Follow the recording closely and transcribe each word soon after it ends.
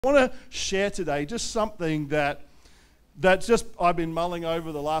I want to share today just something that's just I've been mulling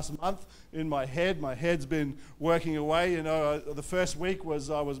over the last month in my head. My head's been working away. You know, the first week was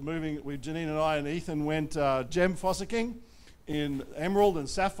I was moving with Janine and I, and Ethan went gem fossicking in Emerald and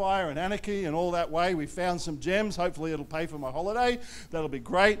Sapphire and Anarchy and all that way. We found some gems. Hopefully it'll pay for my holiday. That'll be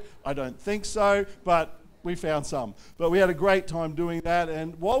great. I don't think so, but we found some. But we had a great time doing that,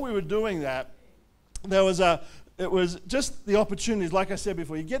 and while we were doing that, it was just the opportunities, like I said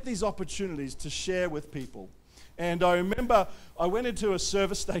before, you get these opportunities to share with people. And I remember I went into a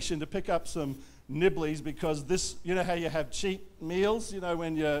service station to pick up some nibblies because this, you know how you have cheat meals, you know,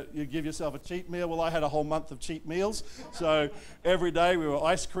 when you give yourself a cheat meal? Well, I had a whole month of cheat meals. So every day we were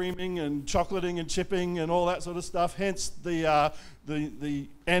ice creaming and chocolating and chipping and all that sort of stuff. Hence the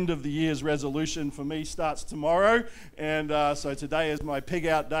end of the year's resolution for me starts tomorrow. And so today is my pig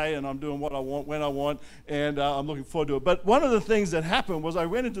out day, and I'm doing what I want when I want, and I'm looking forward to it. But one of the things that happened was I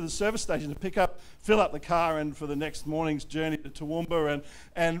went into the service station to fill up the car and for the next morning's journey to Toowoomba,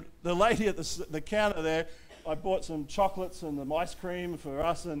 and the lady at the counter there, I bought some chocolates and some ice cream for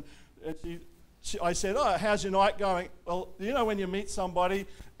us, and I said, "Oh, how's your night going?" Well, you know when you meet somebody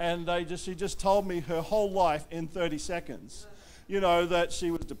and she just told me her whole life in 30 seconds. You know, that she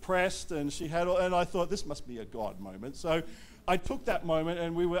was depressed and and I thought this must be a God moment. So I took that moment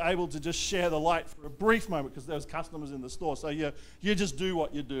and we were able to just share the light for a brief moment because there was customers in the store. So you just do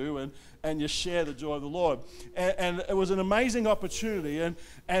what you do and you share the joy of the Lord. And it was an amazing opportunity. And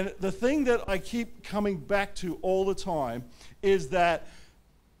the thing that I keep coming back to all the time is that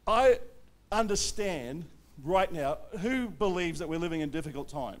I understand right now, who believes that we're living in difficult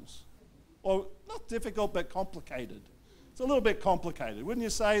times? Or not difficult, but complicated. It's a little bit complicated. Wouldn't you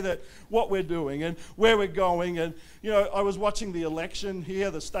say that what we're doing and where we're going? And, you know, I was watching the election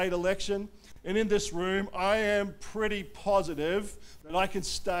here, the state election, and in this room, I am pretty positive that I can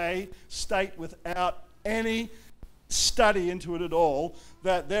state without any study into it at all,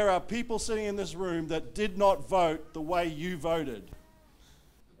 that there are people sitting in this room that did not vote the way you voted.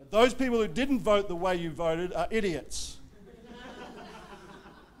 Those people who didn't vote the way you voted are idiots.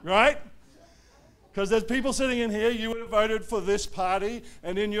 Right? Because there's people sitting in here, you would have voted for this party,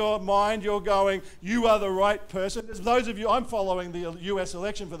 and in your mind you're going, you are the right person. There's those of you, I'm following the US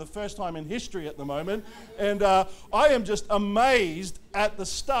election for the first time in history at the moment, and I am just amazed at the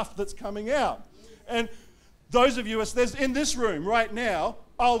stuff that's coming out. And those of you, there's in this room right now,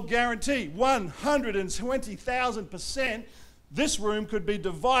 I'll guarantee 120,000%, this room could be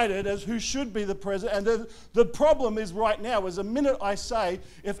divided as who should be the president. And the problem is right now is the minute I say,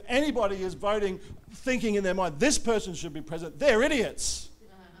 if anybody is voting, thinking in their mind, this person should be president, they're idiots.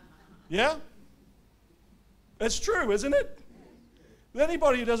 Yeah? It's true, isn't it?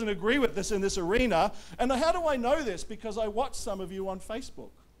 Anybody who doesn't agree with this in this arena, and how do I know this? Because I watch some of you on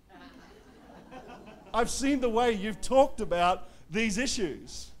Facebook. I've seen the way you've talked about these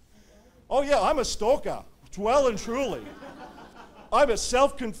issues. Oh yeah, I'm a stalker, well and truly. I'm a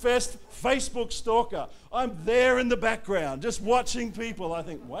self-confessed Facebook stalker. I'm there in the background, just watching people. I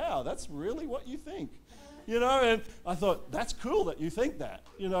think, wow, that's really what you think. You know, and I thought, that's cool that you think that,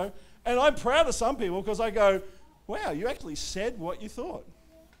 you know. And I'm proud of some people because I go, wow, you actually said what you thought.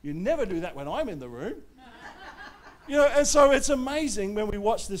 You never do that when I'm in the room. You know, and so it's amazing when we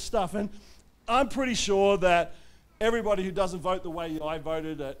watch this stuff. And I'm pretty sure that everybody who doesn't vote the way I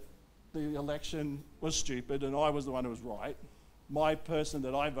voted at the election was stupid and I was the one who was right. My person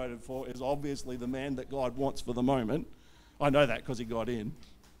that I voted for is obviously the man that God wants for the moment. I know that because he got in.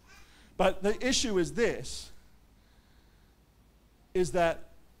 But the issue is this, is that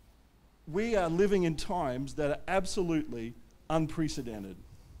we are living in times that are absolutely unprecedented.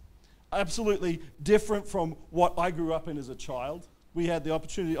 Absolutely different from what I grew up in as a child. We had the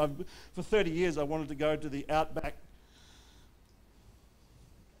opportunity, for 30 years I wanted to go to the Outback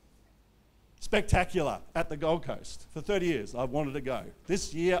Spectacular at the Gold Coast. For 30 years I wanted to go.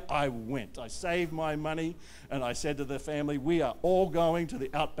 This year I went. I saved my money and I said to the family, we are all going to the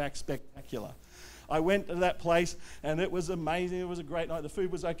Outback Spectacular. I went to that place and it was amazing. It was a great night. The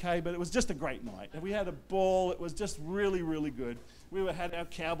food was okay, but it was just a great night. And we had a ball. It was just really, really good. We had our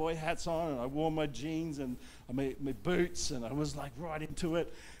cowboy hats on and I wore my jeans and my boots and I was like right into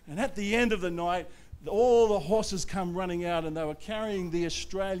it. And at the end of the night, all the horses come running out and they were carrying the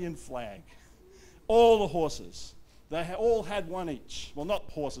Australian flag. All the horses. They all had one each. Well, not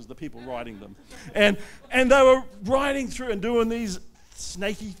horses, the people riding them. And they were riding through and doing these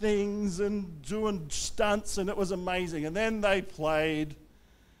snaky things and doing stunts, and it was amazing. And then they played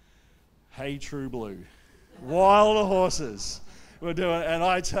Hey True Blue, Wild Horses. were doing. And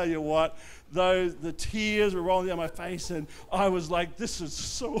I tell you what, the tears were rolling down my face, and I was like, this is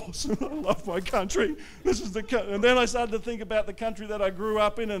so awesome. I love my country. And then I started to think about the country that I grew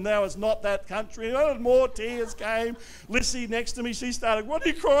up in, and now it's not that country. And more tears came. Lissy next to me, she started, what are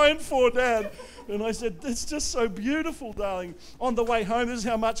you crying for, Dad? And I said, it's just so beautiful, darling. On the way home, this is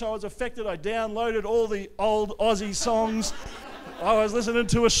how much I was affected. I downloaded all the old Aussie songs. I was listening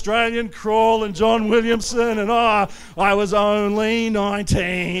to Australian Crawl and John Williamson, and I was only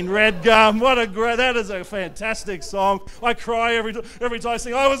 19. Red Gum, that is a fantastic song. I cry every time I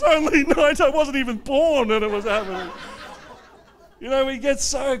sing, I was only 19, I wasn't even born, and it was happening. You know, we get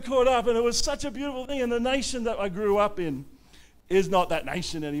so caught up, and it was such a beautiful thing, and the nation that I grew up in is not that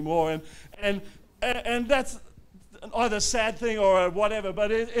nation anymore, and that's either a sad thing or whatever,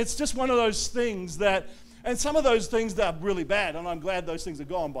 but it's just one of those things that. And some of those things that are really bad, and I'm glad those things are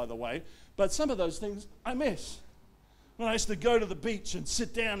gone, by the way, but some of those things I miss. When I used to go to the beach and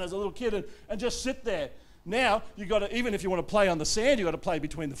sit down as a little kid and just sit there. Now, you got to, even if you want to play on the sand, you got to play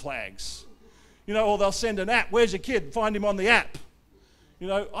between the flags. You know, or they'll send an app. Where's your kid? Find him on the app. You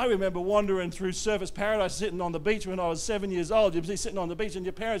know, I remember wandering through Surfers Paradise sitting on the beach when I was 7 years old. You'd be sitting on the beach and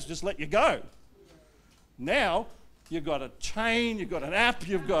your parents just let you go. Now, you've got a chain, you've got an app,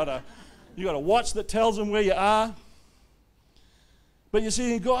 you've got a watch that tells them where you are. But you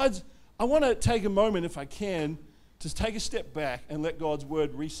see, in God's, I want to take a moment, if I can, to take a step back and let God's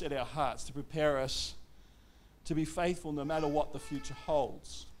word reset our hearts to prepare us to be faithful no matter what the future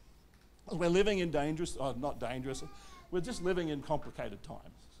holds. We're living in we're just living in complicated times.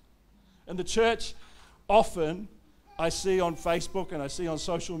 And the church, often, I see on Facebook and I see on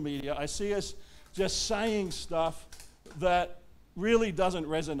social media, I see us just saying stuff that really doesn't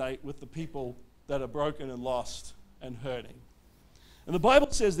resonate with the people that are broken and lost and hurting. And the Bible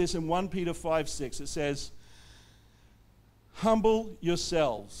says this in 1 Peter 5:6. It says, humble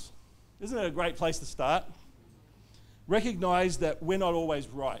yourselves. Isn't it a great place to start? Recognize that we're not always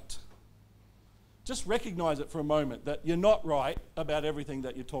right. Just recognize it for a moment, that you're not right about everything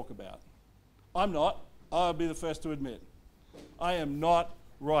that you talk about. I'm not. I'll be the first to admit. I am not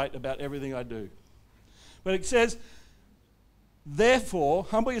right about everything I do. But it says, therefore,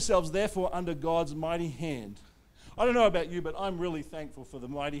 humble yourselves, therefore, under God's mighty hand. I don't know about you, but I'm really thankful for the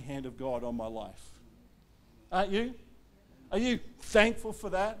mighty hand of God on my life. Aren't you? Are you thankful for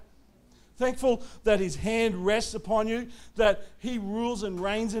that? Thankful that his hand rests upon you, that he rules and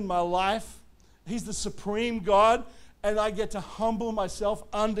reigns in my life. He's the supreme God, and I get to humble myself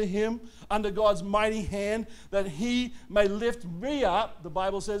under him, under God's mighty hand, that he may lift me up. The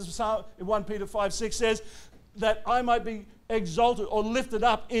Bible says, in 1 Peter 5:6 says, that I might be exalted or lifted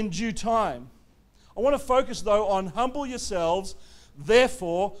up in due time. I want to focus, though, on humble yourselves,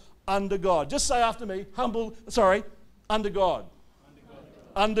 therefore, under God. Just say after me, under God.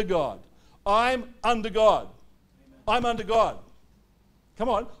 Under God. I'm under God. I'm under God. Come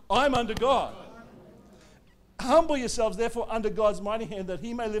on, I'm under God. Humble yourselves, therefore, under God's mighty hand, that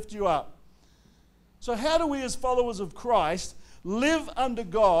he may lift you up. So how do we, as followers of Christ, live under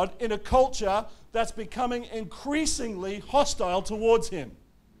God in a culture that's becoming increasingly hostile towards him?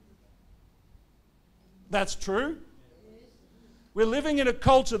 That's true. We're living in a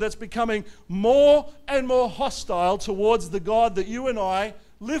culture that's becoming more and more hostile towards the God that you and I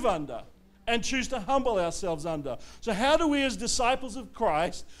live under and choose to humble ourselves under. So how do we, as disciples of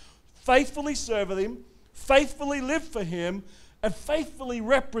Christ, faithfully serve him, faithfully live for him, and faithfully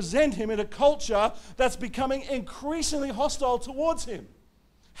represent him in a culture that's becoming increasingly hostile towards him?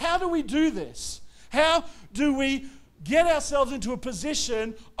 How do we do this? How do we get ourselves into a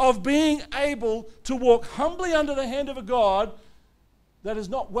position of being able to walk humbly under the hand of a God that is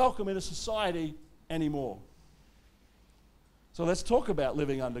not welcome in a society anymore? So let's talk about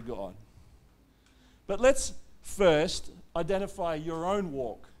living under God. But let's first identify your own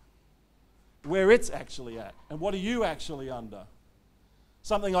walk, where it's actually at, and what are you actually under?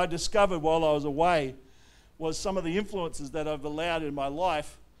 Something I discovered while I was away was some of the influences that I've allowed in my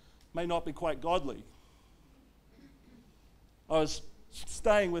life may not be quite godly. I was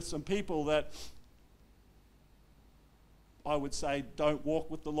staying with some people that I would say don't walk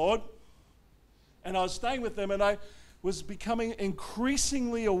with the Lord. And I was staying with them, and I was becoming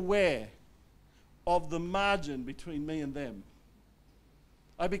increasingly aware of the margin between me and them.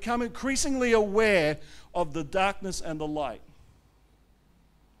 I become increasingly aware of the darkness and the light.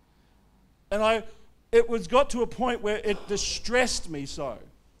 And it got to a point where it distressed me so.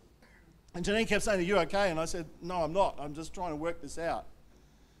 And Janine kept saying, are you okay? And I said, no, I'm not. I'm just trying to work this out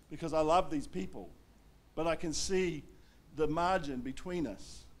because I love these people. But I can see the margin between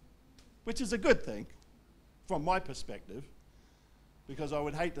us, which is a good thing from my perspective. because I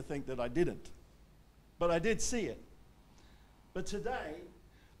would hate to think that I didn't. But I did see it. But today,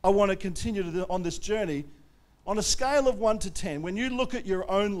 I want to continue on this journey on a scale of 1 to 10. When you look at your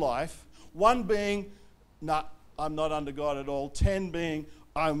own life, 1 being, nah, I'm not under God at all. 10 being,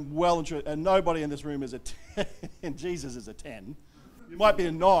 I'm well and true. And nobody in this room is a 10. Jesus is a 10. You might be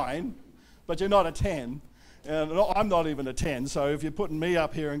a 9, but you're not a 10. And I'm not even a 10. So if you're putting me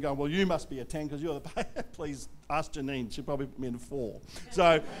up here and going, well, you must be a 10 because you're the... Please ask Janine. She'll probably put me in a 4.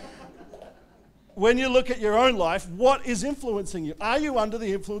 So when you look at your own life, what is influencing you? Are you under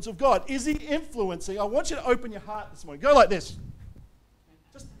the influence of God? Is he influencing? I want you to open your heart this morning. Go like this.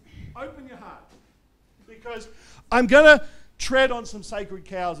 Just open your heart. Because I'm going to tread on some sacred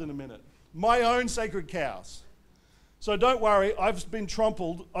cows in a minute. My own sacred cows. So don't worry, I've been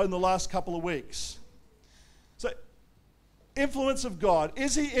trampled in the last couple of weeks. So, influence of God.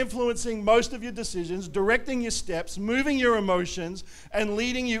 Is he influencing most of your decisions, directing your steps, moving your emotions, and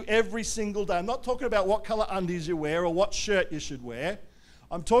leading you every single day? I'm not talking about what color undies you wear or what shirt you should wear.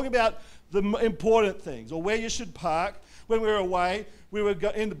 I'm talking about the important things, or where you should park. When we were away, we would go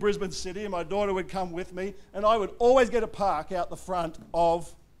into Brisbane City, and my daughter would come with me, and I would always get a park out the front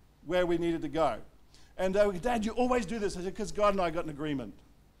of where we needed to go. And they would, Dad, you always do this. I said, because God and I got an agreement.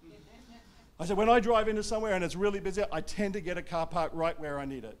 I said, when I drive into somewhere and it's really busy, I tend to get a car park right where I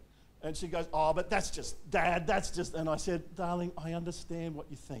need it. And she goes, oh, but that's just, Dad, that's just... And I said, darling, I understand what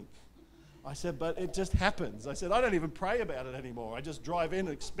you think. I said, but it just happens. I said, I don't even pray about it anymore. I just drive in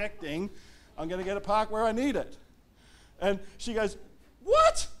expecting I'm going to get a park where I need it. And she goes,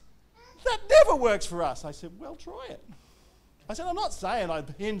 what? That never works for us. I said, well, try it. I said, I'm not saying I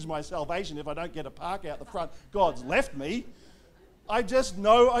hinge my salvation if I don't get a park out the front. God's left me. I just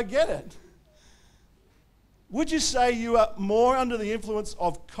know I get it. Would you say you are more under the influence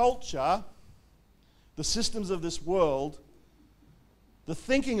of culture, the systems of this world, the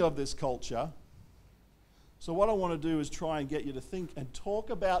thinking of this culture? So what I want to do is try and get you to think and talk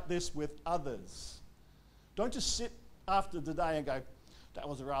about this with others. Don't just sit after today and go, that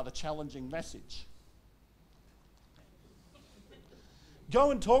was a rather challenging message.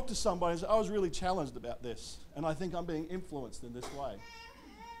 Go and talk to somebody and say, I was really challenged about this, and I think I'm being influenced in this way.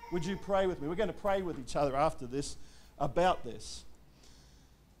 Would you pray with me? We're going to pray with each other after this about this.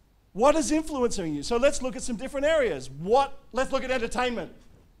 What is influencing you? So let's look at some different areas. Let's look at entertainment.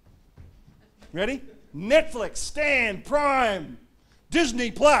 Ready? Netflix, Stan, Prime, Disney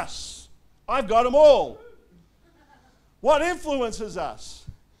Plus. I've got them all. What influences us?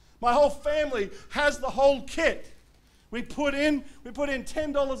 My whole family has the whole kit. We put in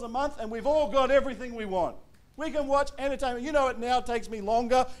 $10 a month and we've all got everything we want. We can watch entertainment. You know, it now takes me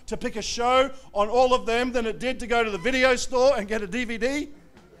longer to pick a show on all of them than it did to go to the video store and get a DVD.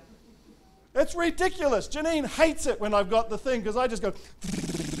 It's ridiculous. Janine hates it when I've got the thing because I just go,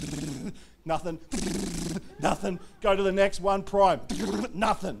 nothing, nothing. Go to the next one, Prime,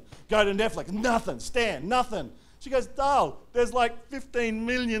 nothing. Go to Netflix, nothing. Stan, nothing. She goes, Dale, there's like 15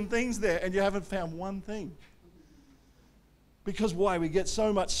 million things there and you haven't found one thing. Because why? We get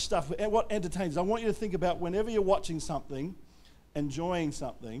so much stuff. What entertains? I want you to think about whenever you're watching something, enjoying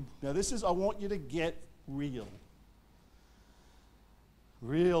something. Now I want you to get real.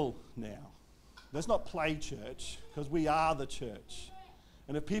 Real now. Let's not play church, because we are the church.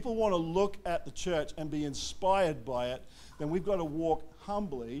 And if people want to look at the church and be inspired by it, then we've got to walk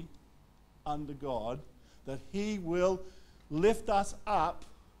humbly under God, that he will lift us up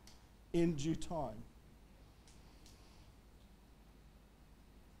in due time.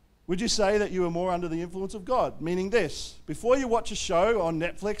 Would you say that you are more under the influence of God? Meaning this, before you watch a show on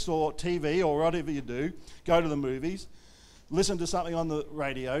Netflix or TV or whatever you do, go to the movies, listen to something on the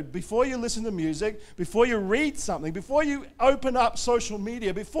radio, before you listen to music, before you read something, before you open up social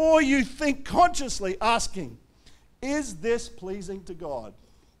media, before you think consciously asking, is this pleasing to God?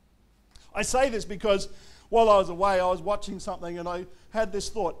 I say this because while I was away, I was watching something and I had this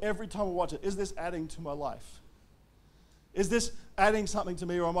thought every time I watch it, is this adding to my life? Is this adding something to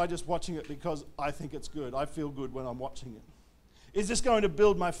me, or am I just watching it because I think it's good? I feel good when I'm watching it. Is this going to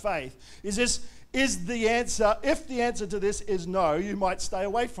build my faith? Is the answer, if the answer to this is no, you might stay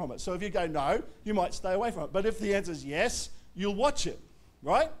away from it. So if you go no, you might stay away from it. But if the answer is yes, you'll watch it,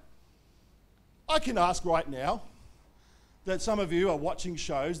 right? I can ask right now that some of you are watching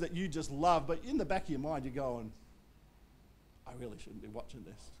shows that you just love, but in the back of your mind you're going, I really shouldn't be watching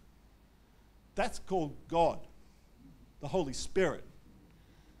this. That's called God. The Holy Spirit,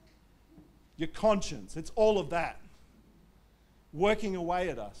 your conscience, it's all of that working away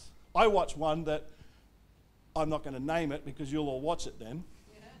at us. I watch one that I'm not going to name it because you'll all watch it then,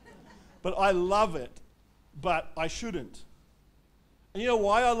 but I love it, but I shouldn't. And you know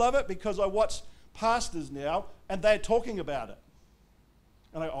why I love it? Because I watch pastors now and they're talking about it.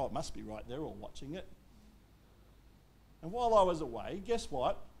 And I go, oh, it must be right. They're all watching it. And while I was away, guess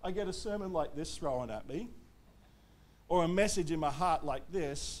what? I get a sermon like this thrown at me, or a message in my heart like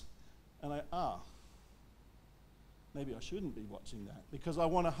this, and maybe I shouldn't be watching that, because I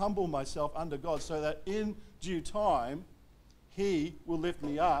want to humble myself under God so that in due time, He will lift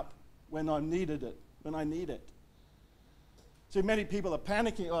me up when I need it. See, many people are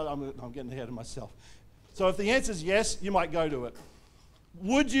panicking. Oh, I'm getting ahead of myself. So if the answer is yes, you might go to it.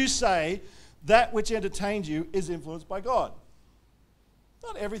 Would you say that which entertains you is influenced by God?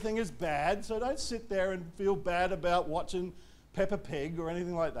 Not everything is bad, so don't sit there and feel bad about watching Peppa Pig or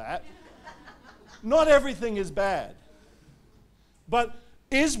anything like that. Not everything is bad. But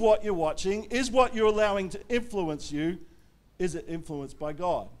is what you're watching, is what you're allowing to influence you, is it influenced by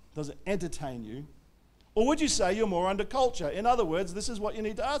God? Does it entertain you? Or would you say you're more under culture? In other words, this is what you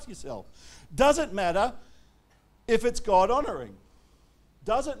need to ask yourself. Does it matter if it's God-honoring?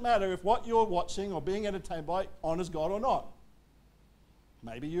 Does it matter if what you're watching or being entertained by honors God or not?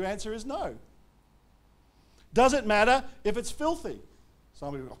 Maybe your answer is no. Does it matter if it's filthy?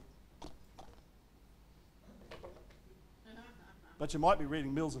 Some of you go, but you might be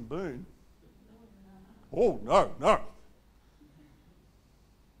reading Mills and Boon. Oh, no.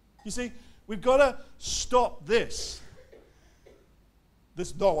 You see, we've got to stop this.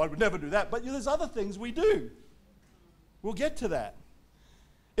 No, I would never do that. But there's other things we do. We'll get to that.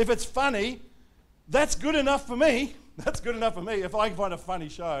 If it's funny, that's good enough for me. That's good enough for me. If I can find a funny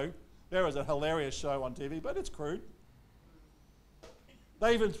show, there is a hilarious show on TV, but it's crude.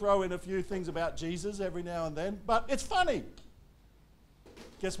 They even throw in a few things about Jesus every now and then, but it's funny.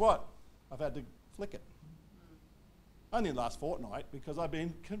 Guess what? I've had to flick it. Only in the last fortnight, because I've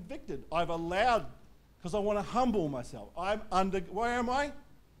been convicted. I've allowed, because I want to humble myself. Where am I?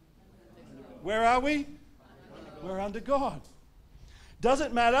 Where are we? We're under God. Does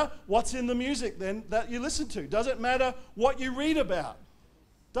it matter what's in the music then that you listen to? Does it matter what you read about?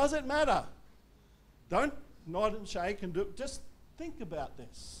 Does it matter? Don't nod and shake and just think about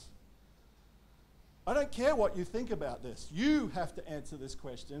this. I don't care what you think about this. You have to answer this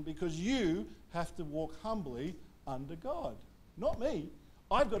question because you have to walk humbly under God. Not me.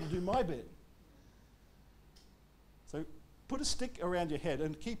 I've got to do my bit. So put a stick around your head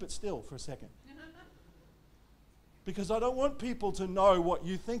and keep it still for a second. Because I don't want people to know what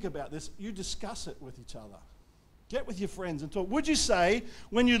you think about this. You discuss it with each other. Get with your friends and talk. Would you say,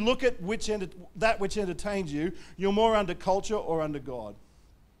 when you look at that which entertains you, you're more under culture or under God?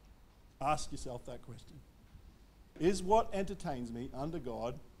 Ask yourself that question. Is what entertains me under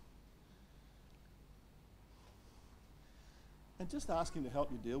God? And just ask Him to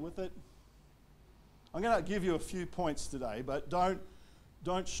help you deal with it. I'm going to give you a few points today, but don't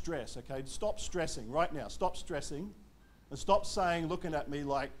stress, okay? Stop stressing right now. Stop stressing and stop looking at me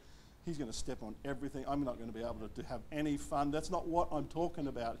like he's going to step on everything. I'm not going to be able to have any fun. That's not what I'm talking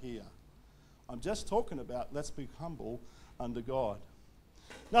about here. I'm just talking about let's be humble under God.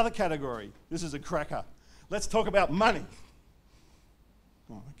 Another category. This is a cracker. Let's talk about money.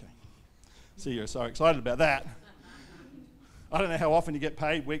 Oh, okay. See, you're so excited about that. I don't know how often you get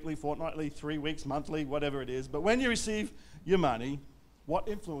paid, weekly, fortnightly, 3 weeks, monthly, whatever it is. But when you receive your money, what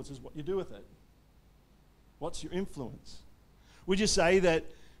influences what you do with it? What's your influence? Would you say that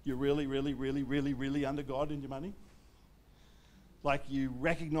you're really, really, really, really, really under God in your money? Like you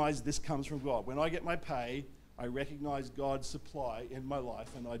recognize this comes from God. When I get my pay, I recognize God's supply in my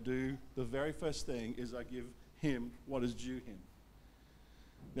life, and I do the very first thing is I give Him what is due Him.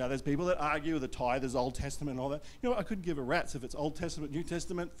 Now, there's people that argue the tithe is Old Testament and all that. You know, I couldn't give a rat's if it's Old Testament, New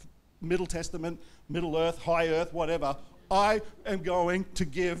Testament, Middle Testament, Middle Earth, High Earth, whatever. I am going to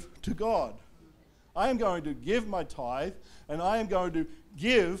give to God. I am going to give my tithe, and I am going to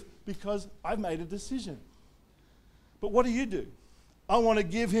give because I've made a decision. But what do? I want to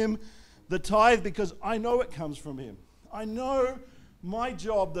give Him the tithe because I know it comes from Him. I know my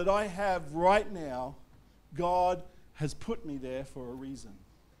job that I have right now, God has put me there for a reason.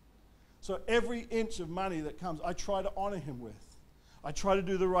 So every inch of money that comes, I try to honor Him with. I try to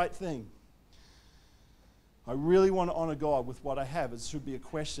do the right thing. I really want to honor God with what I have. It should be a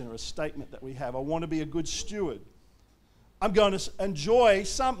question or a statement that we have. I want to be a good steward. I'm going to enjoy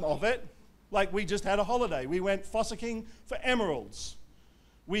some of it, like we just had a holiday. We went fossicking for emeralds.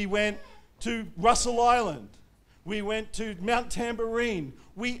 We went to Russell Island. We went to Mount Tambourine.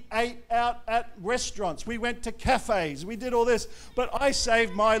 We ate out at restaurants. We went to cafes. We did all this. But I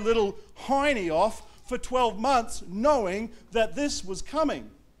saved my little hiney off for 12 months knowing that this was coming.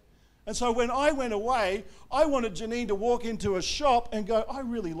 And so when I went away, I wanted Janine to walk into a shop and go, I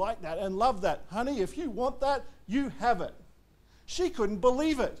really like that and love that. Honey, if you want that, you have it. She couldn't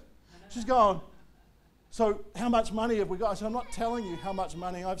believe it. She's going, so how much money have we got? I said, I'm not telling you how much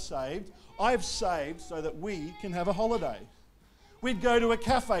money I've saved. I've saved so that we can have a holiday. We'd go to a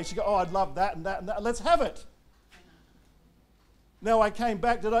cafe. She'd go, oh, I'd love that and that and that. Let's have it. Now I came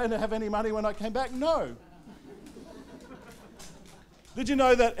back. Did I have any money when I came back? No. Did you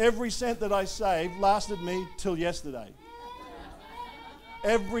know that every cent that I saved lasted me till yesterday?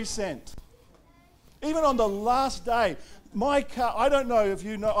 Every cent. Even on the last day, my car, I don't know if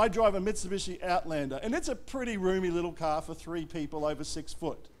you know, I drive a Mitsubishi Outlander, and it's a pretty roomy little car for 3 people over 6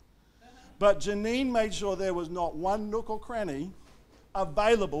 foot. But Janine made sure there was not one nook or cranny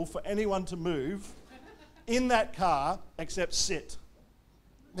available for anyone to move in that car except sit.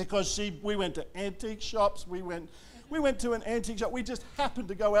 Because we went to antique shops, we went to an antique shop. We just happened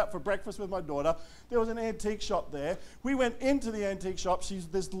to go out for breakfast with my daughter. There was an antique shop there. We went into the antique shop.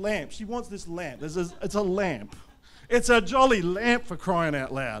 This lamp. She wants this lamp. It's a lamp. It's a jolly lamp, for crying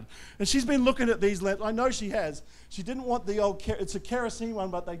out loud. And she's been looking at these lamps. I know she has. She didn't want the old, it's a kerosene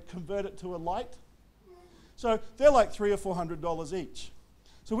one, but they convert it to a light. So they're like $300 or $400 each.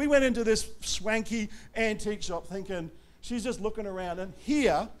 So we went into this swanky antique shop thinking, she's just looking around. And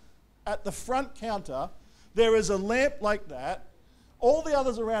here, at the front counter, there is a lamp like that. All the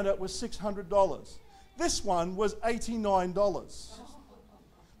others around it was $600. This one was $89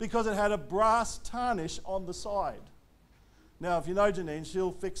 because it had a brass tarnish on the side. Now, if you know Janine,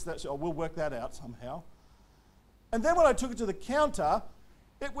 she'll fix that. We'll work that out somehow. And then when I took it to the counter,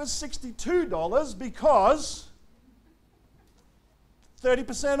 it was $62 because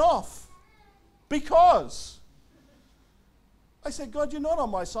 30% off. Because I said, God, you're not on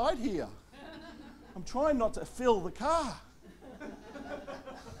my side here. I'm trying not to fill the car.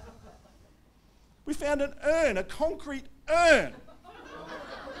 We found an urn, a concrete urn.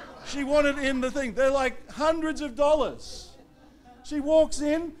 She wanted in the thing. They're like hundreds of dollars. She walks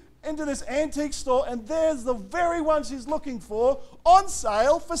into this antique store, and there's the very one she's looking for on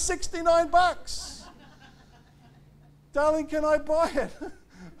sale for $69. Darling, can I buy it?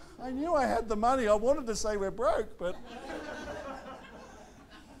 I knew I had the money. I wanted to say we're broke, but...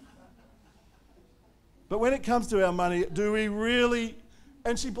 But when it comes to our money, do we really...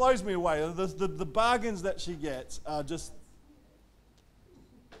 And she blows me away. The bargains that she gets are just...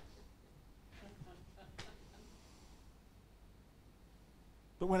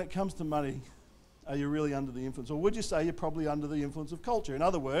 But when it comes to money, are you really under the influence? Or would you say you're probably under the influence of culture? In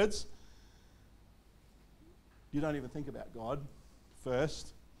other words, you don't even think about God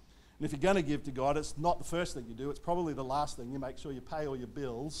first. And if you're going to give to God, it's not the first thing you do. It's probably the last thing. You make sure you pay all your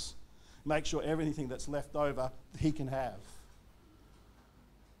bills. Make sure everything that's left over, he can have.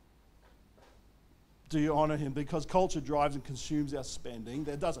 Do you honour him? Because culture drives and consumes our spending.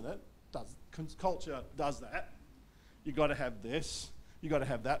 Doesn't it? Culture does that. You've got to have this. You've got to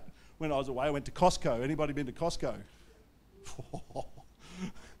have that. When I was away, I went to Costco. Anybody been to Costco?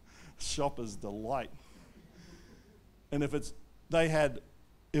 Shopper's delight. And if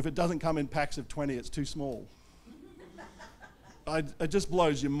it doesn't come in packs of 20, it's too small. It just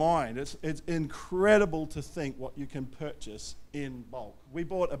blows your mind. It's incredible to think what you can purchase in bulk. We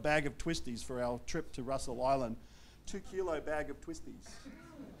bought a bag of twisties for our trip to Russell Island, 2-kilo bag of twisties.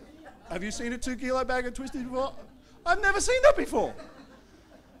 Have you seen a 2-kilo bag of twisties before? I've never seen that before.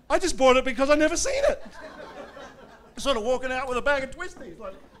 I just bought it because I've never seen it. Sort of walking out with a bag of twisties,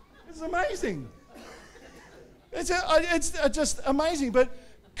 like, it's amazing. It's just amazing, but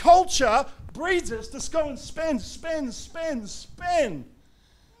culture breeds us to go and spend.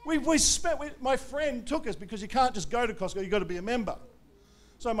 My friend took us, because you can't just go to Costco, you've got to be a member.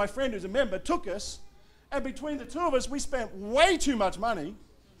 So my friend who's a member took us, and between the two of us, we spent way too much money.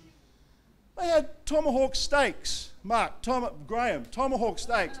 They had tomahawk steaks. Graham, tomahawk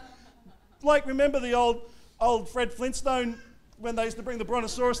steaks. Like, remember the old Fred Flintstone, when they used to bring the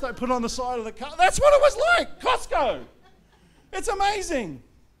brontosaurus, they put it on the side of the car? That's what it was like, Costco. It's amazing.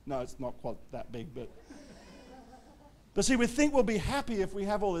 No, it's not quite that big, but see, we think we'll be happy if we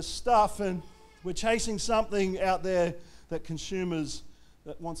have all this stuff, and we're chasing something out there that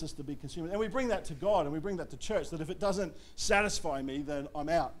wants us to be consumers. And we bring that to God, and we bring that to church, that if it doesn't satisfy me, then I'm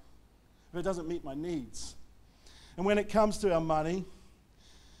out. If it doesn't meet my needs. And when it comes to our money,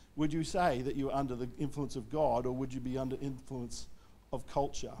 would you say that you're under the influence of God, or would you be under influence of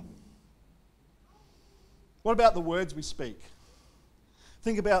culture? What about the words we speak?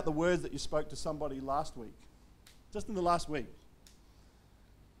 Think about the words that you spoke to somebody last week, just in the last week.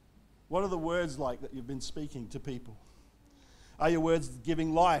 What are the words like that you've been speaking to people? Are your words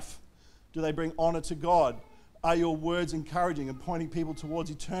giving life? Do they bring honor to God? Are your words encouraging and pointing people towards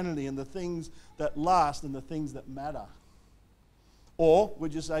eternity and the things that last and the things that matter? Or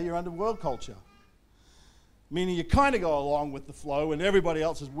would you say you're under world culture? Meaning you kind of go along with the flow and everybody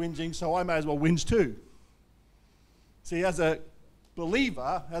else is whinging, so I may as well whinge too. See, as a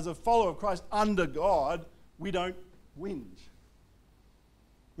believer, as a follower of Christ under God, we don't whinge.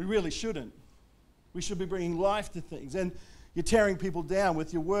 We really shouldn't. We should be bringing life to things. And you're tearing people down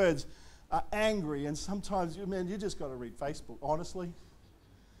with your words, are angry, and sometimes, you just got to read Facebook, honestly.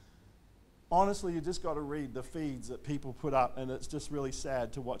 Honestly, you just got to read the feeds that people put up, and it's just really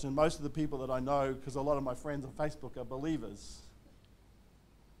sad to watch. And most of the people that I know, because a lot of my friends on Facebook are believers,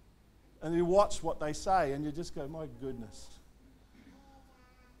 and you watch what they say, and you just go, my goodness.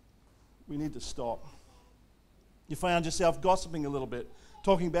 We need to stop. You found yourself gossiping a little bit,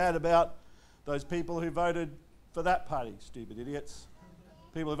 talking bad about those people who voted for that party, stupid idiots.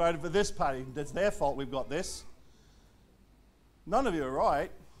 People who voted for this party, it's their fault we've got this. None of you are right.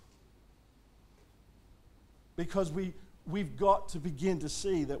 Because we've got to begin to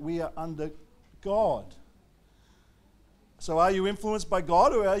see that we are under God. So are you influenced by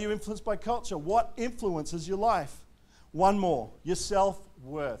God or are you influenced by culture? What influences your life? One more, your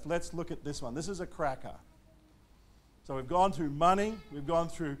self-worth. Let's look at this one. This is a cracker. So we've gone through money, we've gone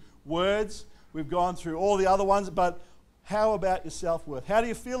through words, we've gone through all the other ones, but how about your self-worth? How do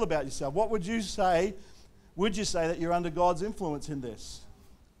you feel about yourself? What would you say? Would you say that you're under God's influence in this?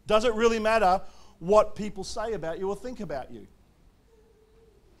 Does it really matter what people say about you or think about you?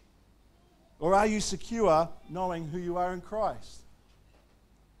 Or are you secure knowing who you are in Christ?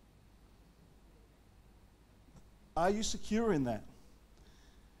 Are you secure in that?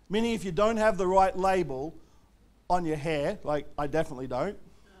 Meaning if you don't have the right label on your hair, like I definitely don't,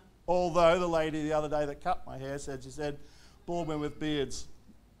 although the lady the other day that cut my hair said, she said, bald men with beards,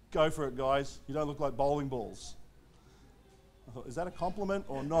 go for it guys, you don't look like bowling balls. I thought, is that a compliment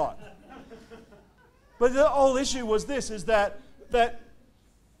or not? But the whole issue was this, is that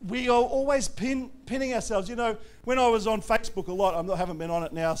we are always pinning ourselves. You know, when I was on Facebook a lot, I haven't been on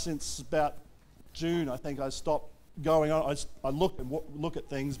it now since about June. I think I stopped going on. I look at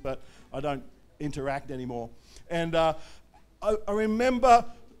things, but I don't interact anymore. And I remember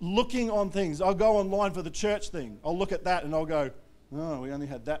looking on things. I'll go online for the church thing. I'll look at that and I'll go, oh, we only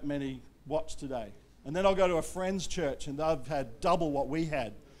had that many watched today. And then I'll go to a friend's church and they've had double what we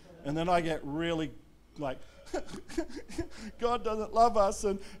had. And then I get really like, God doesn't love us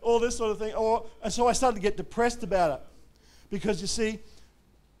and all this sort of thing. And so I started to get depressed about it. Because you see,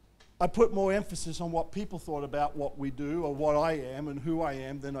 I put more emphasis on what people thought about what we do or what I am and who I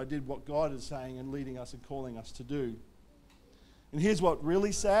am than I did what God is saying and leading us and calling us to do. And here's what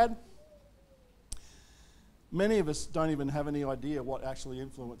really sad. Many of us don't even have any idea what actually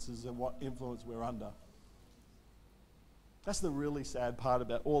influences and what influence we're under. That's the really sad part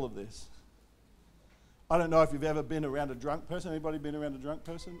about all of this. I don't know if you've ever been around a drunk person. Anybody been around a drunk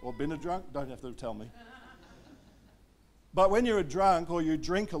person or been a drunk? Don't have to tell me. But when you're a drunk or you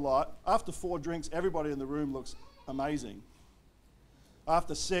drink a lot, after 4 drinks, everybody in the room looks amazing.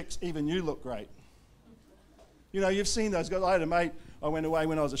 After 6, even you look great. You know, you've seen those guys. I had a mate, I went away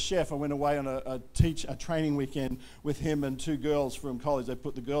when I was a chef. I went away on a training weekend with him and 2 girls from college. They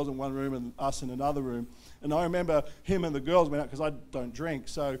put the girls in one room and us in another room. And I remember him and the girls went out because I don't drink.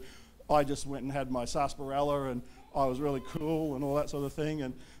 So I just went and had my sarsaparilla and I was really cool and all that sort of thing.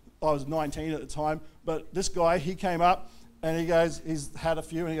 And I was 19 at the time. But this guy, he came up and he goes, he's had a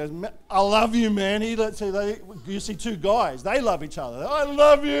few and he goes, I love you, man. You see 2 guys, they love each other. I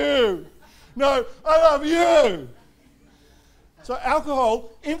love you. No, I love you. So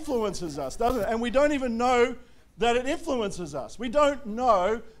alcohol influences us, doesn't it? And we don't even know that it influences us. We don't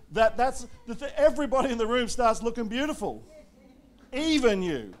know that everybody in the room starts looking beautiful. Even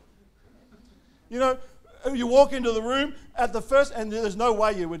you. You know, you walk into the room at the first, and there's no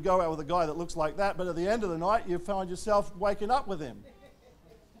way you would go out with a guy that looks like that, but at the end of the night, you find yourself waking up with him.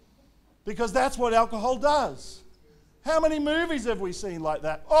 Because that's what alcohol does. How many movies have we seen like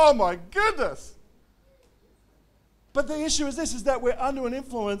that? Oh my goodness! But the issue is this, is that we're under an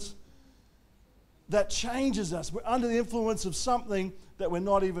influence that changes us. We're under the influence of something that we're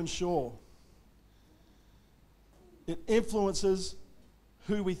not even sure. It influences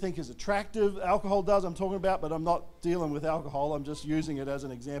who we think is attractive. Alcohol does, I'm talking about, but I'm not dealing with alcohol. I'm just using it as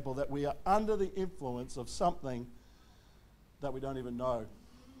an example that we are under the influence of something that we don't even know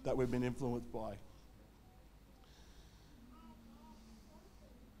that we've been influenced by.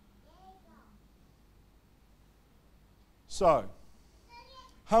 So,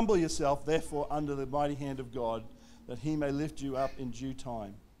 humble yourself, therefore, under the mighty hand of God, that he may lift you up in due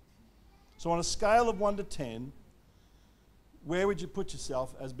time. So on a scale of 1 to 10, where would you put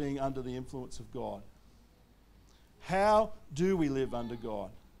yourself as being under the influence of God? How do we live under God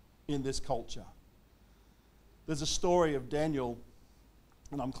in this culture? There's a story of Daniel,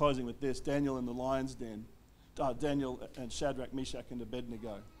 and I'm closing with this, Daniel in the lion's den. Daniel and Shadrach, Meshach, and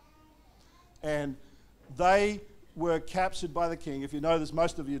Abednego. And they were captured by the king. If you know this,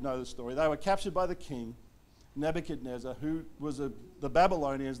 most of you know the story. They were captured by the king, Nebuchadnezzar, who was the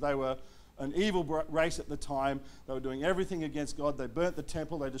Babylonians. They were an evil race at the time. They were doing everything against God. They burnt the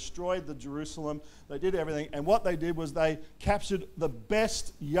temple. They destroyed the Jerusalem. They did everything. And what they did was they captured the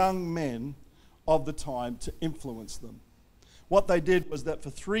best young men of the time to influence them. What they did was that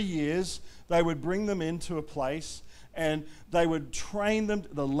for 3 years, they would bring them into a place and they would train them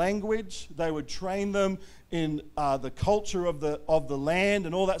the language, they would train them in the culture of the land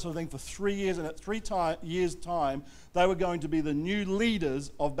and all that sort of thing for 3 years. And at 3 years' time, they were going to be the new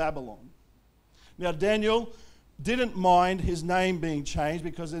leaders of Babylon. Now, Daniel didn't mind his name being changed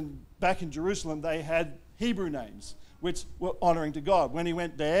because back in Jerusalem, they had Hebrew names, which were honoring to God. When he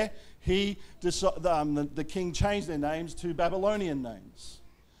went there, the king changed their names to Babylonian names.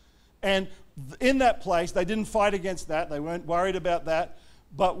 And in that place, they didn't fight against that. They weren't worried about that.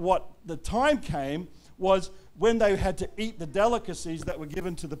 But what the time came was when they had to eat the delicacies that were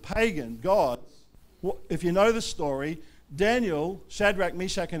given to the pagan gods. If you know the story, Daniel, Shadrach,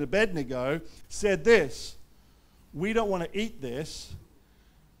 Meshach, and Abednego said this: we don't want to eat this.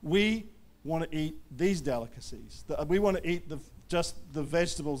 We want to eat these delicacies. We want to eat just the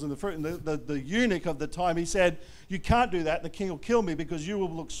vegetables and the fruit. And the eunuch of the time, he said, you can't do that. The king will kill me because you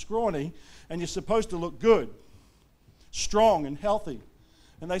will look scrawny and you're supposed to look good, strong and healthy.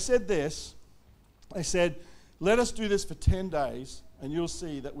 And they said this. They said, let us do this for 10 days and you'll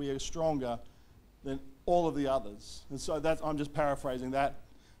see that we are stronger than all of the others. And so I'm just paraphrasing that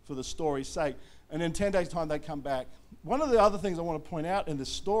for the story's sake. And in 10 days' time, they come back. One of the other things I want to point out in this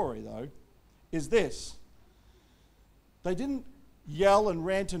story, though, is this. They didn't yell and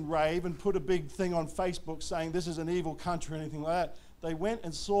rant and rave and put a big thing on Facebook saying this is an evil country or anything like that. They went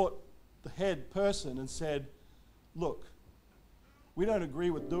and sought the head person and said, look, we don't agree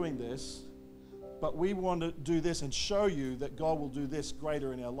with doing this, but we want to do this and show you that God will do this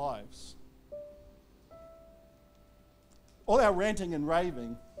greater in our lives. All our ranting and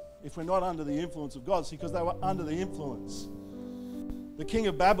raving, if we're not under the influence of God, see, because they were under the influence. The king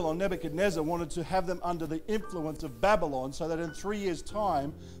of Babylon, Nebuchadnezzar, wanted to have them under the influence of Babylon so that in 3 years'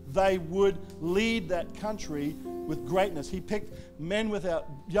 time, they would lead that country with greatness. He picked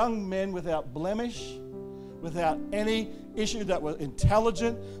young men without blemish, without any issue, that were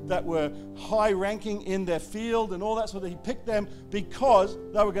intelligent, that were high-ranking in their field and all that sort of thing. He picked them because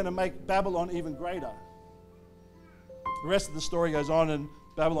they were going to make Babylon even greater. The rest of the story goes on and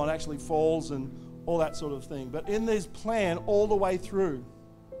Babylon actually falls and all that sort of thing. But in this plan all the way through,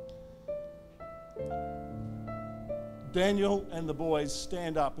 Daniel and the boys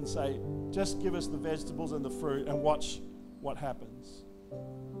stand up and say, just give us the vegetables and the fruit and watch what happens.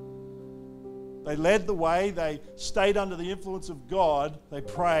 They led the way, they stayed under the influence of God, they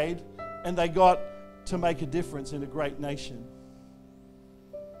prayed, and they got to make a difference in a great nation.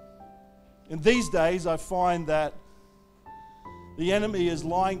 In these days, I find that the enemy is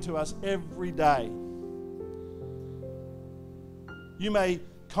lying to us every day. You may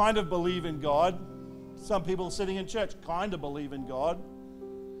kind of believe in God. Some people sitting in church kind of believe in God.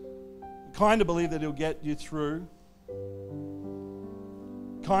 Kind of believe that He'll get you through.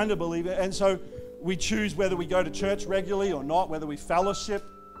 Kind of believe it. And so we choose whether we go to church regularly or not, whether we fellowship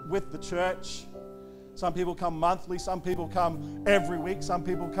with the church. Some people come monthly, some people come every week, some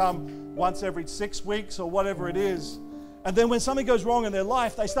people come once every 6 weeks or whatever it is. And then when something goes wrong in their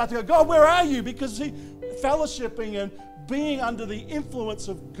life, they start to go, God, where are you? Because fellowshipping and being under the influence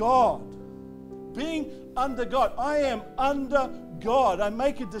of God, being under God. I am under God. I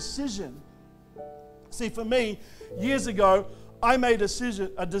make a decision. See, for me, years ago, I made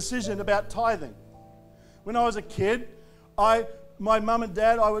a decision about tithing. When I was a kid, my mum and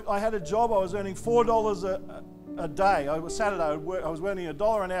dad, I had a job. I was earning $4 a day. Saturday, I was earning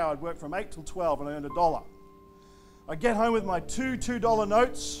 $1 an hour. I'd work from 8 till 12 and I earned $1. I'd get home with my two $2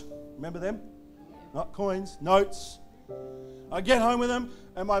 notes. Remember them? Not coins, notes. I'd get home with them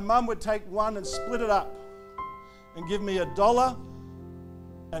and my mum would take one and split it up and give me $1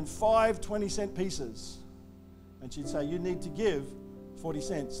 and 5 20-cent pieces. And she'd say, you need to give 40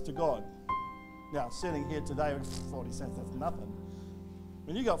 cents to God. Now, sitting here today, 40 cents, that's nothing.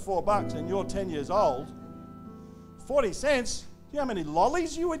 When you got $4 and you're 10 years old, 40 cents, do you know how many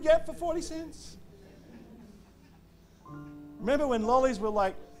lollies you would get for 40 cents? Remember when lollies were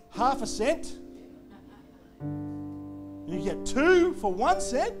like half a cent. You get 2 for 1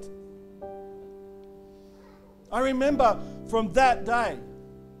 cent. I remember from that day,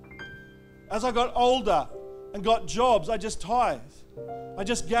 as I got older and got jobs, I just tithed. I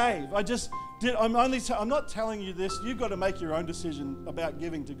just gave. I just did. I'm not telling you this. You've got to make your own decision about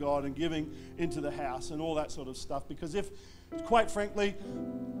giving to God and giving into the house and all that sort of stuff. Because if, quite frankly,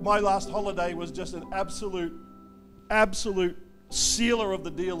 my last holiday was just an absolute sealer of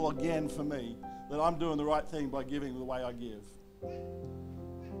the deal again for me, that I'm doing the right thing by giving the way I give.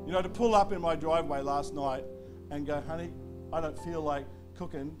 You know, to pull up in my driveway last night and go, honey, I don't feel like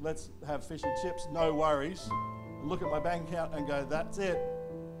cooking. Let's have fish and chips. No worries. And look at my bank account and go, that's it.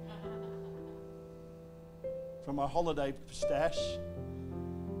 From my holiday stash,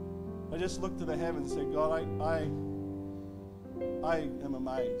 I just looked to the heavens and said, God, I am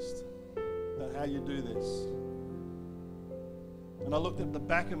amazed at how you do this. And I looked at the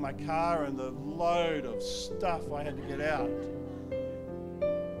back of my car and the load of stuff I had to get out.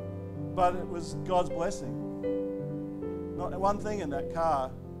 But it was God's blessing. Not one thing in that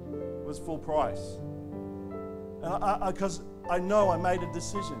car was full price. And because I know I made a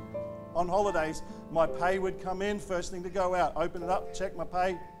decision. On holidays, my pay would come in, first thing to go out, open it up, check my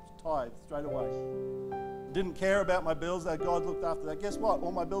pay, tithe straight away. Didn't care about my bills, that God looked after that. Guess what?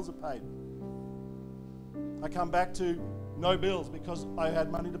 All my bills are paid. I come back to no bills because I had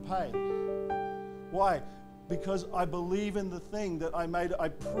money to pay. Why? Because I believe in the thing that I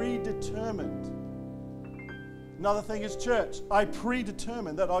predetermined. Another thing is church. I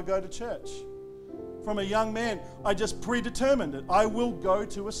predetermined that I go to church. From a young man, I just predetermined it. I will go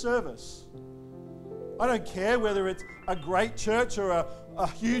to a service. I don't care whether it's a great church or a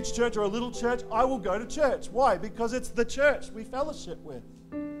huge church or a little church. I will go to church. Why? Because it's the church we fellowship with.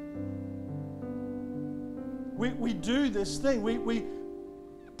 We do this thing.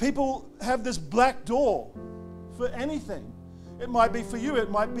 People have this black door for anything. It might be for you.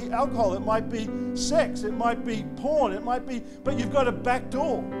 It might be alcohol. It might be sex. It might be porn. It might be, but you've got a back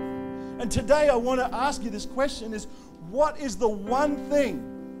door. And today I want to ask you this question is, what is the one thing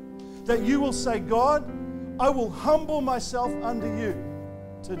that you will say, God, I will humble myself under you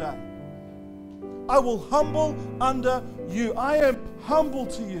today. I will humble under you. I am humble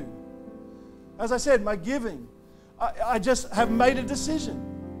to you. As I said, my giving, I just have made a decision.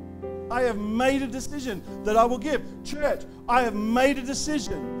 I have made a decision that I will give. Church, I have made a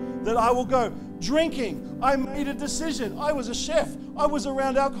decision that I will go. Drinking, I made a decision. I was a chef. I was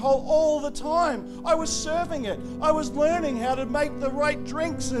around alcohol all the time. I was serving it. I was learning how to make the right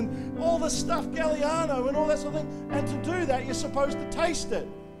drinks and all the stuff, Galliano and all that sort of thing. And to do that, you're supposed to taste it.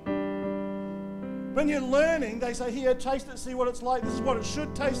 When you're learning, they say, here, taste it, see what it's like. This is what it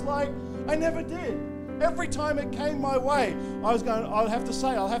should taste like. I never did. Every time it came my way, I was going, I'll have to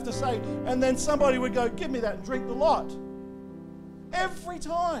say. And then somebody would go, give me that and drink the lot. Every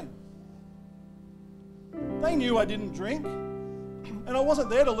time. They knew I didn't drink. And I wasn't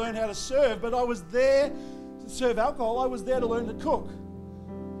there to learn how to serve, but I was there to serve alcohol. I was there to learn to cook.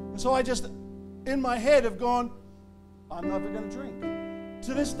 And so I just, in my head, have gone, I'm never going to drink.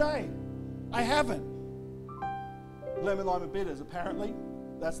 To this day, I haven't. Lemon, lime, and bitters, apparently,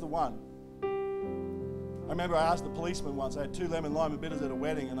 that's the one. I remember I asked the policeman once, I had 2 lemon, lime, and bitters at a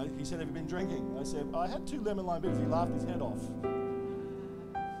wedding, and he said, have you been drinking? I said, I had 2 lemon, lime, bitters. He laughed his head off.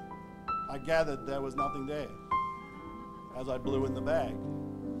 I gathered there was nothing there as I blew in the bag.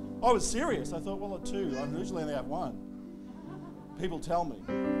 I was serious. I thought, well, 2. I usually only have 1. People tell me.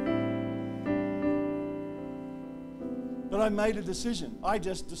 But I made a decision. I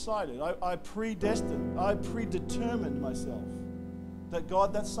just decided. I predetermined myself that,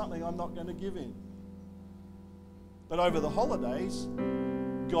 God, that's something I'm not going to give in. But over the holidays,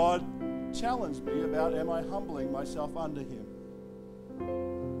 God challenged me about, am I humbling myself under Him?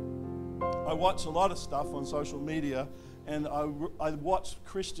 I watch a lot of stuff on social media, and I watch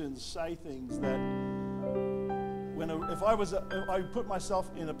Christians say things that, if I put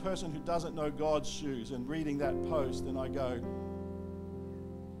myself in a person who doesn't know God's shoes and reading that post, and I go,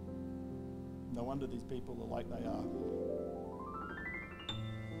 no wonder these people are like they are.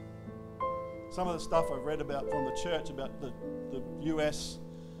 Some of the stuff I've read about from the church about the US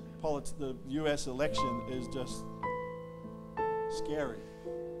election is just scary.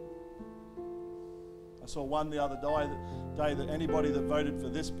 I saw one the other day that anybody that voted for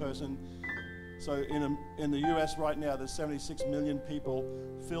this person, so in the US right now there's 76 million people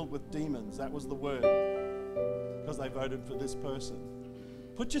filled with demons. That was the word, because they voted for this person.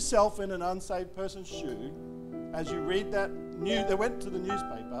 Put yourself in an unsaved person's shoe as you read that news. They went to the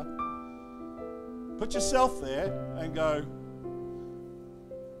newspaper. Put yourself there and go,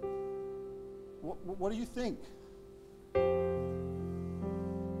 What do you think?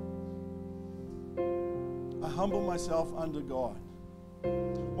 I humble myself under God.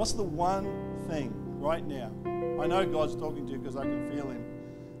 What's the one thing right now? I know God's talking to you because I can feel Him.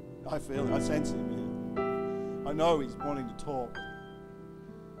 I feel Him. I sense Him here. I know He's wanting to talk.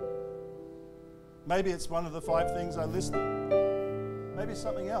 Maybe it's one of the 5 things I listed. Maybe it's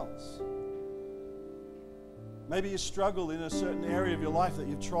something else. Maybe you struggle in a certain area of your life that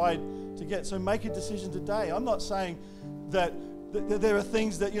you've tried to get. So make a decision today. I'm not saying that there are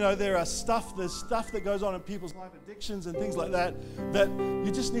things that, there's stuff that goes on in people's life, addictions and things like that you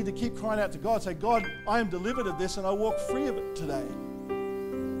just need to keep crying out to God. Say, God, I am delivered of this and I walk free of it today.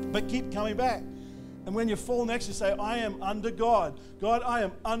 But keep coming back. And when you fall next, you say, I am under God. God, I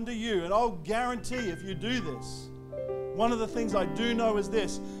am under you. And I'll guarantee if you do this, one of the things I do know is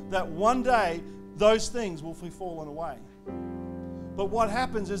this, that one day those things will be fallen away. But what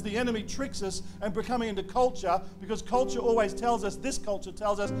happens is the enemy tricks us and becoming into culture, because culture always tells us, this culture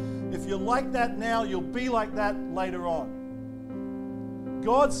tells us, if you're like that now, you'll be like that later on.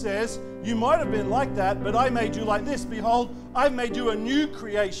 God says, you might have been like that, but I made you like this. Behold, I've made you a new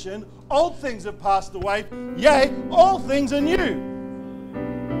creation. Old things have passed away. Yea, all things are new.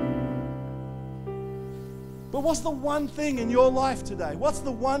 But what's the one thing in your life today? What's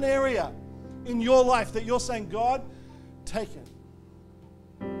the one area in your life that you're saying, God, take it.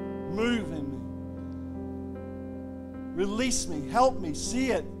 Move in me. Release me. Help me.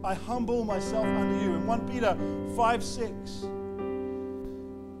 See it. I humble myself under you. In 1 Peter 5:6.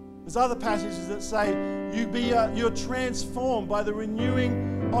 There's other passages that say you're transformed by the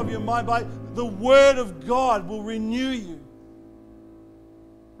renewing of your mind. By the Word of God will renew you.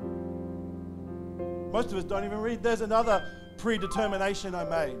 Most of us don't even read. There's another predetermination I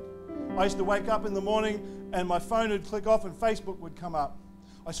made. I used to wake up in the morning and my phone would click off and Facebook would come up.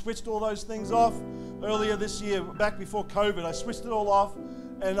 I switched all those things off earlier this year, back before COVID. I switched it all off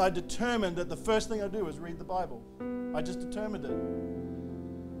and I determined that the first thing I do is read the Bible. I just determined it.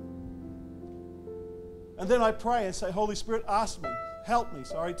 And then I pray and say, Holy Spirit, help me,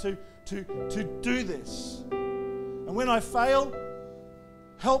 to do this. And when I fail,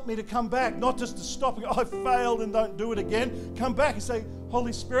 help me to come back, not just to stop and go, I failed and don't do it again. Come back and say,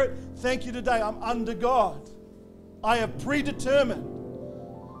 Holy Spirit, thank you today. I'm under God. I have predetermined.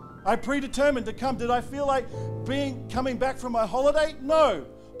 I predetermined to come. Did I feel like coming back from my holiday? No.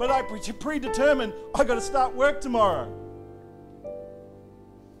 But I predetermined I got to start work tomorrow.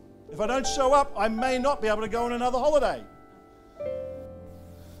 If I don't show up, I may not be able to go on another holiday.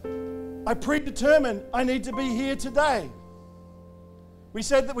 I predetermined I need to be here today. We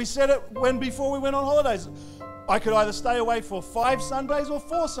said it before we went on holidays. I could either stay away for 5 Sundays or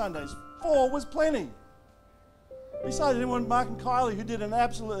 4 Sundays. 4 was plenty. Besides, I didn't want Mark and Kylie, who did an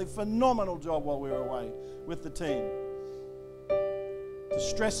absolutely phenomenal job while we were away with the team, to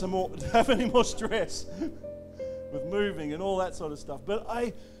stress them more, to have any more stress with moving and all that sort of stuff. But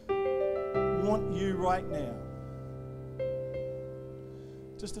I want you right now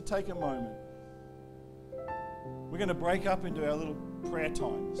just to take a moment. We're going to break up into our little prayer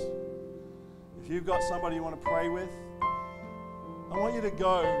times. If you've got somebody you want to pray with, I want you to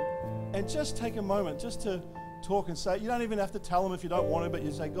go and just take a moment just to talk and say, you don't even have to tell them if you don't want to, but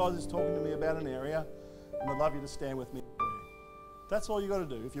you say, God is talking to me about an area, and I'd love you to stand with me. That's all you got to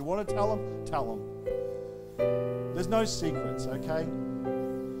do. If you want to tell them, tell them. There's no secrets, okay?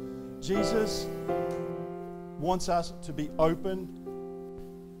 Jesus wants us to be open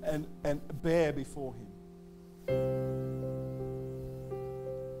and bare before Him.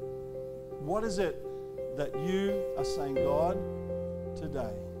 What is it that you are saying, God,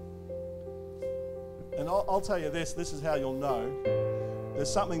 today? And I'll tell you this is how you'll know. There's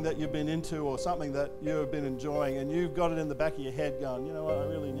something that you've been into or something that you have been enjoying and you've got it in the back of your head going, you know what, I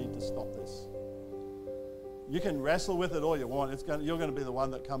really need to stop this. You can wrestle with it all you want. You're going to be the one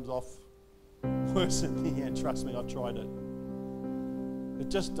that comes off worse in the end. Trust me, I've tried it. It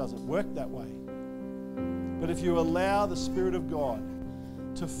just doesn't work that way. But if you allow the Spirit of God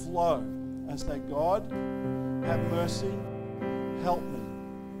to flow and say, God, have mercy, help me.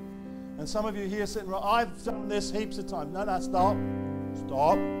 And some of you here sitting right, I've done this heaps of times. No, stop.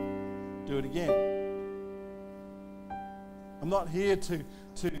 Stop. Do it again. I'm not here to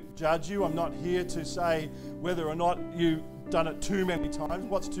judge you. I'm not here to say whether or not you've done it too many times.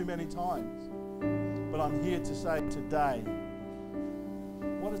 What's too many times? But I'm here to say today,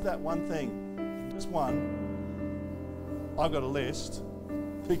 what is that one thing? Just one. I've got a list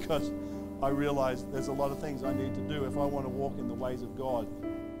because I realize there's a lot of things I need to do if I want to walk in the ways of God.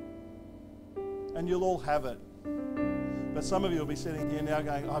 And you'll all have it. But some of you will be sitting here now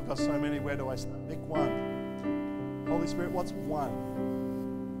going, I've got so many, where do I start? Pick one. Holy Spirit, what's one?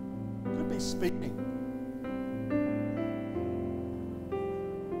 Could be speaking.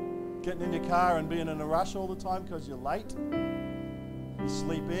 Getting in your car and being in a rush all the time because you're late. You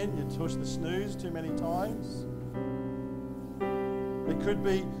sleep in, you push the snooze too many times. It could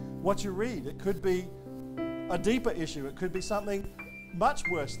be what you read. It could be a deeper issue. It could be something much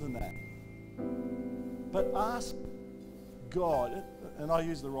worse than that. But ask God, and I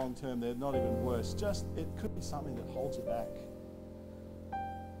use the wrong term there, not even worse, just it could be something that holds you back.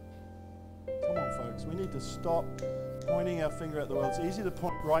 Come on, folks, we need to stop pointing our finger at the world. It's easy to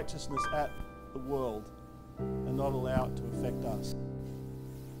point righteousness at the world and not allow it to affect us.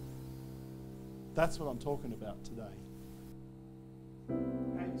 That's what I'm talking about today.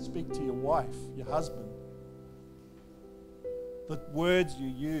 How you speak to your wife, your husband, the words you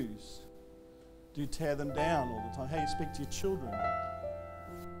use. Do you tear them down all the time? How you speak to your children.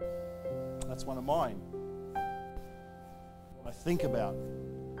 That's one of mine. What I think about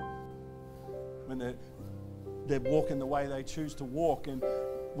when they're walking the way they choose to walk, and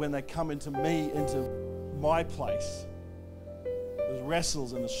when they come into my place. The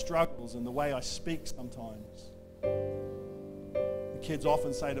wrestles and the struggles and the way I speak sometimes. The kids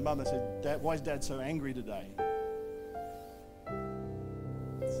often say to Mum, they say, Dad, why is Dad so angry today?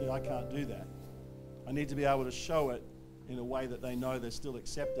 See, I can't do that. I need to be able to show it in a way that they know they're still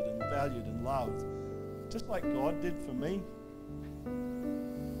accepted and valued and loved. Just like God did for me.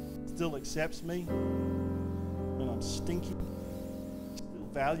 Still accepts me when I'm stinky. Still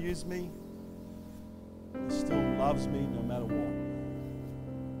values me. And still loves me no matter what.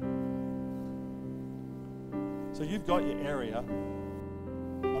 So you've got your area.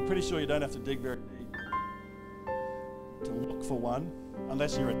 I'm pretty sure you don't have to dig very deep to look for one,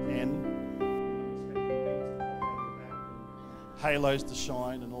 unless you're a 10. Halos to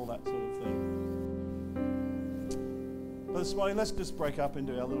shine and all that sort of thing. But this morning, let's just break up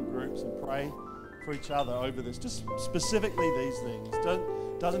into our little groups and pray for each other over this. Just specifically these things.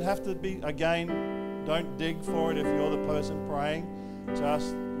 Doesn't have to be, again, don't dig for it if you're the person praying.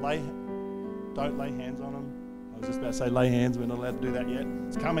 Just don't lay hands on them. I was just about to say lay hands. We're not allowed to do that yet.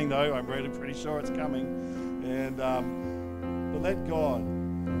 It's coming though. I'm really pretty sure it's coming. And but let God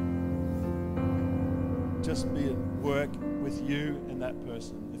just be at work with you and that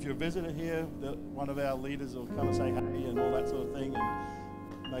person. If you're a visitor here, one of our leaders will come and say hey and all that sort of thing,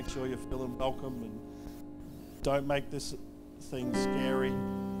 and make sure you're feeling welcome, and don't make this thing scary.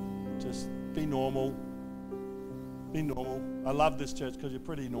 Just be normal. Be normal. I love this church because you're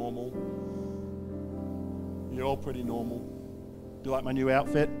pretty normal. You're all pretty normal. Do you like my new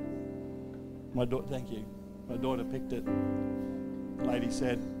outfit? Thank you. My daughter picked it. The lady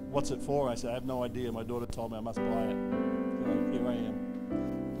said, "What's it for?" I said, "I have no idea. My daughter told me I must buy it." So here I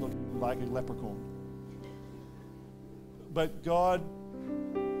am, looking like a leprechaun. But God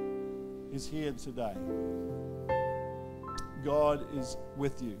is here today. God is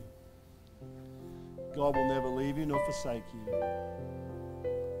with you. God will never leave you nor forsake you.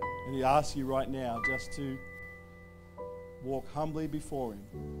 And He asks you right now just to walk humbly before Him,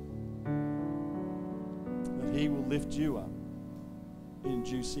 that He will lift you up in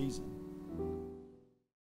due season.